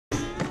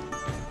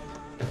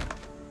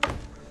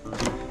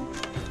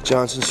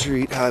Johnson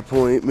Street, High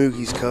Point,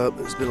 Mookys Cup.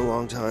 It's been a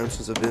long time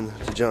since I've been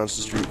to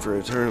Johnson Street for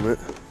a tournament.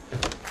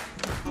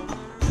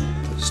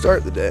 But to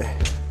start the day,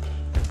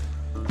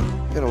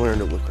 I gotta learn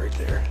to look right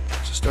there.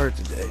 To start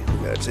the day,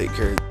 we gotta take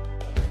care of it.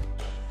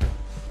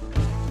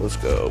 Let's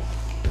go.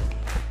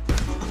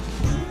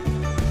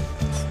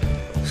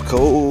 It's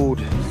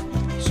cold.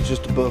 It's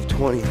just above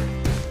 20.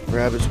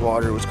 Rabbit's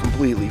water was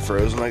completely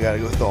frozen. I gotta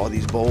go thaw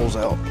these bowls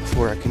out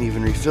before I can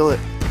even refill it.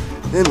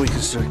 Then we can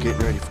start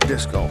getting ready for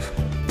disc golf.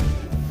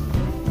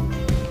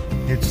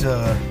 It's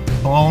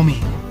balmy,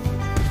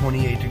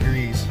 28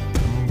 degrees.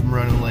 I'm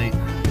running late.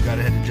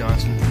 Gotta head to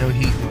Johnson. No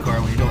heat in the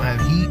car. When you don't have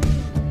heat,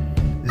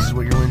 this is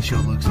what your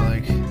windshield looks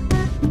like.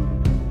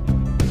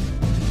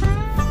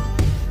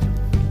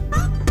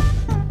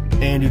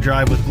 And you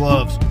drive with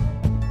gloves.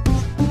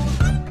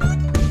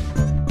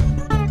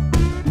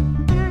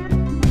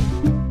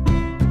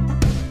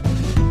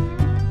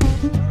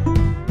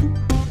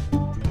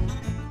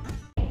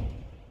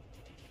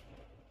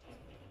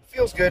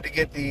 Feels good to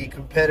get the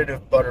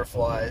competitive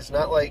butterflies,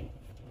 not like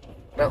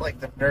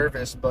the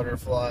nervous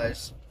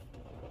butterflies,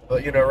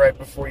 but you know, right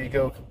before you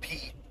go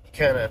compete, you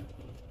kind of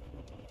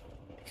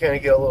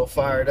get a little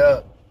fired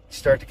up. You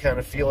start to kind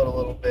of feel it a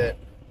little bit.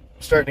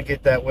 I'm starting to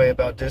get that way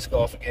about disc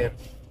golf again.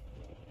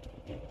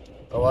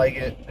 I like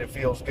it. It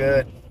feels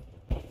good.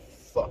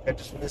 Fuck, I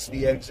just missed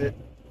the exit.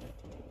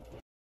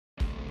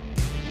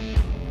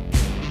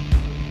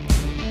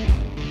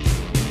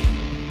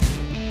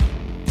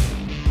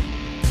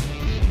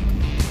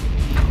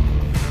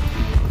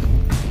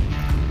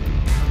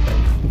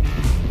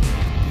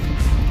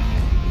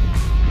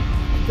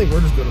 I think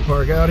we're just gonna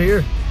park out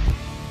here.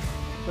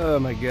 Oh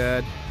my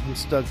god, I'm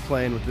stuck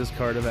playing with this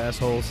cart of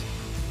assholes.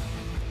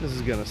 This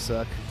is gonna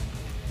suck.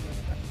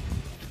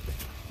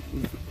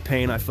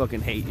 Payne, I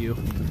fucking hate you.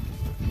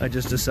 I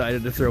just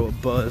decided to throw a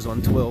buzz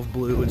on 12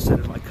 blue instead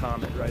of my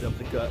Comet right up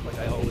the gut like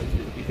I always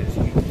do because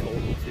you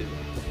told me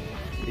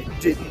to. It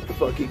didn't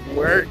fucking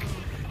work.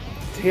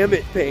 Damn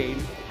it, Payne.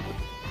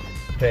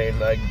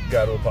 Payne, I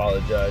gotta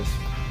apologize.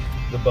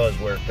 The buzz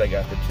worked. I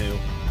got the 2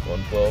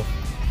 on 12.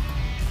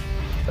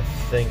 I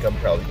think I'm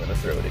probably going to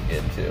throw it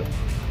again too.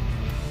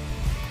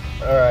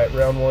 Alright,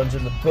 round 1's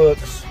in the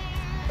books.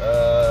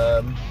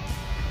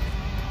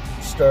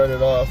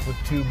 Started off with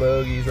 2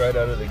 bogeys right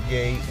out of the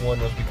gate. One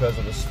was because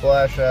of a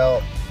splash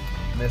out.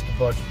 Missed a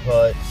bunch of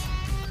putts.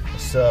 I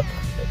suck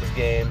at this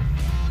game.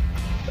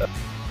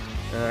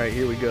 Alright,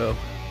 here we go.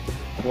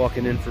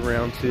 Walking in for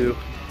round 2.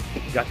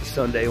 Got the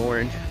Sunday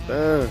orange.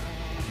 Boom.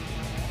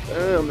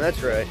 Boom,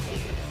 that's right.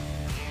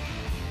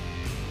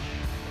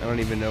 I don't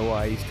even know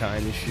why he's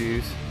tying his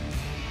shoes.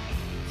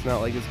 It's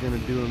not like it's gonna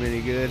do him any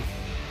good.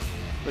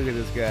 Look at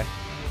this guy.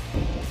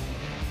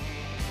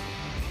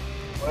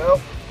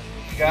 Well,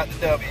 we got the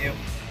W.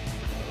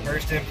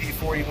 First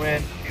MP40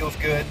 win. Feels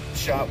good.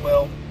 Shot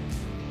well.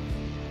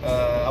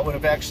 I would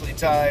have actually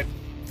tied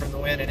for the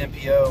win in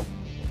MPO.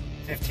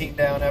 15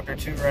 down after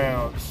 2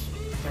 rounds.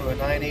 Through a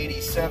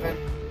 987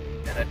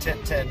 and a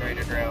 1010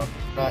 rated round.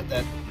 Not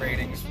that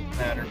ratings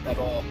matter at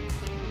all.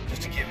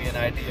 Just to give you an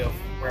idea of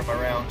where my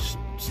rounds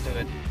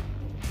stood.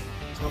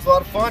 So it was a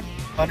lot of fun.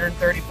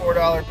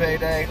 $134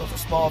 payday. It was a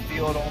small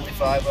field, only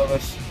 5 of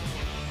us.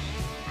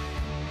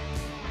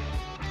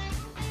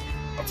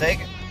 I'll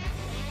take it.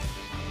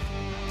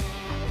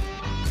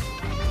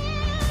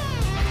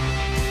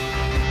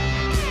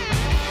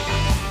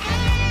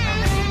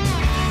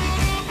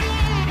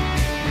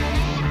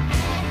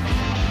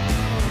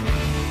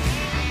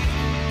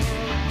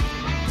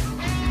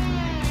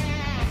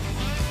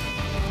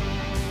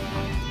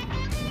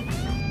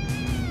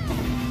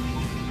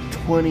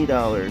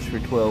 $20 for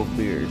 12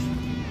 beers.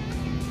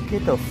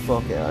 Get the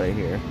fuck out of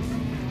here.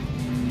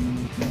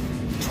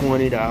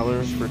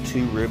 $20 for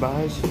 2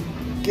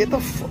 ribeyes? Get the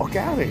fuck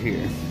out of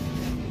here.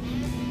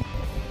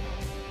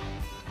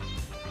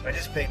 I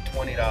just paid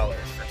 $20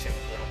 for 2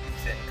 little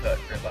thin cut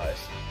ribeyes.